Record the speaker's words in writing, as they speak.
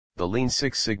The Lean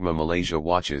Six Sigma Malaysia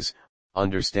watches,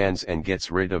 understands and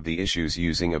gets rid of the issues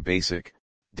using a basic,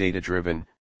 data-driven,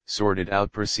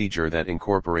 sorted-out procedure that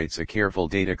incorporates a careful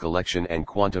data collection and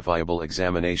quantifiable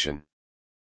examination.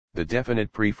 The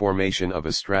definite pre-formation of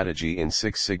a strategy in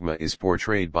Six Sigma is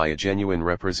portrayed by a genuine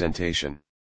representation.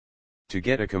 To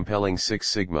get a compelling Six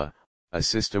Sigma, a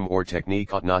system or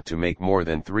technique ought not to make more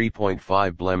than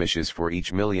 3.5 blemishes for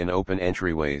each million open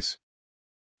entryways.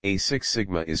 A Six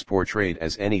Sigma is portrayed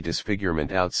as any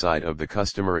disfigurement outside of the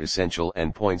customer essential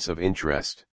and points of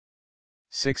interest.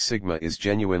 Six Sigma is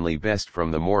genuinely best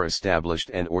from the more established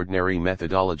and ordinary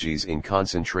methodologies in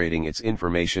concentrating its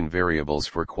information variables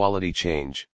for quality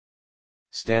change.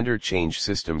 Standard change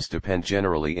systems depend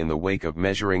generally in the wake of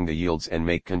measuring the yields and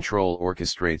make control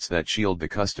orchestrates that shield the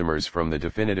customers from the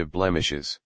definitive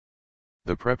blemishes.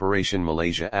 The preparation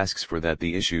Malaysia asks for that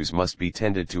the issues must be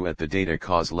tended to at the data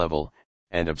cause level,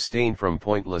 and abstain from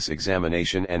pointless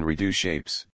examination and redo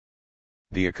shapes.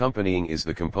 The accompanying is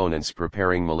the components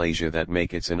preparing Malaysia that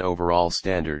make it an overall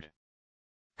standard.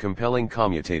 Compelling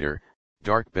commutator,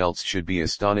 dark belts should be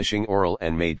astonishing oral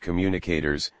and made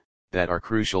communicators, that are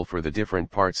crucial for the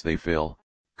different parts they fill,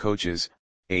 coaches,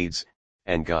 aids,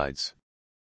 and guides.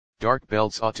 Dark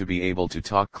belts ought to be able to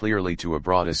talk clearly to a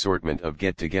broad assortment of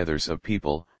get-togethers of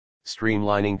people,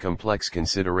 streamlining complex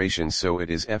considerations so it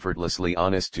is effortlessly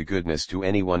honest to goodness to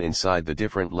anyone inside the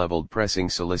different leveled pressing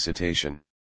solicitation.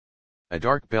 A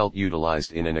dark belt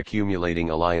utilized in an accumulating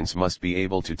alliance must be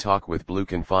able to talk with blue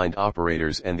confined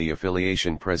operators and the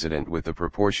affiliation president with the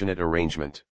proportionate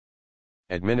arrangement.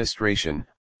 Administration,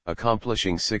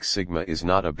 accomplishing Six Sigma is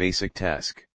not a basic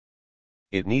task.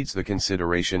 It needs the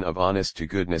consideration of honest to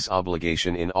goodness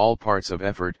obligation in all parts of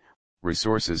effort,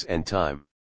 resources and time.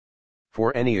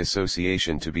 For any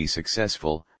association to be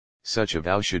successful, such a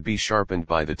vow should be sharpened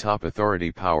by the top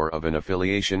authority power of an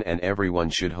affiliation and everyone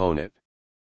should hone it.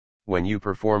 When you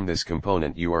perform this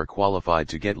component you are qualified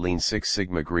to get Lean Six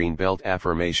Sigma Green Belt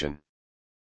affirmation.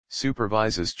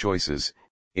 Supervises choices.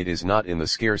 It is not in the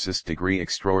scarcest degree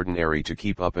extraordinary to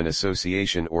keep up an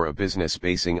association or a business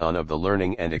basing on of the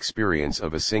learning and experience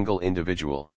of a single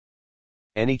individual.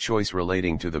 Any choice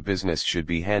relating to the business should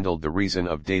be handled the reason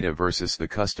of data versus the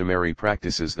customary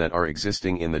practices that are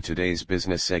existing in the today's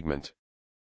business segment.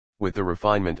 With the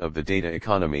refinement of the data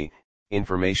economy,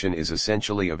 information is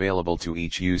essentially available to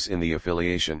each use in the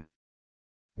affiliation.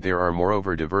 There are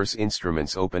moreover diverse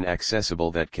instruments open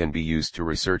accessible that can be used to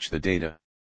research the data.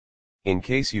 In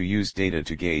case you use data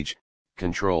to gauge,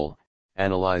 control,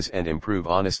 analyze and improve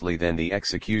honestly, then the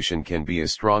execution can be a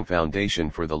strong foundation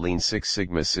for the Lean Six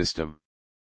Sigma system.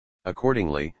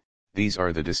 Accordingly, these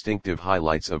are the distinctive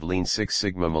highlights of Lean Six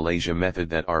Sigma Malaysia method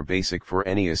that are basic for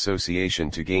any association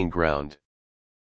to gain ground.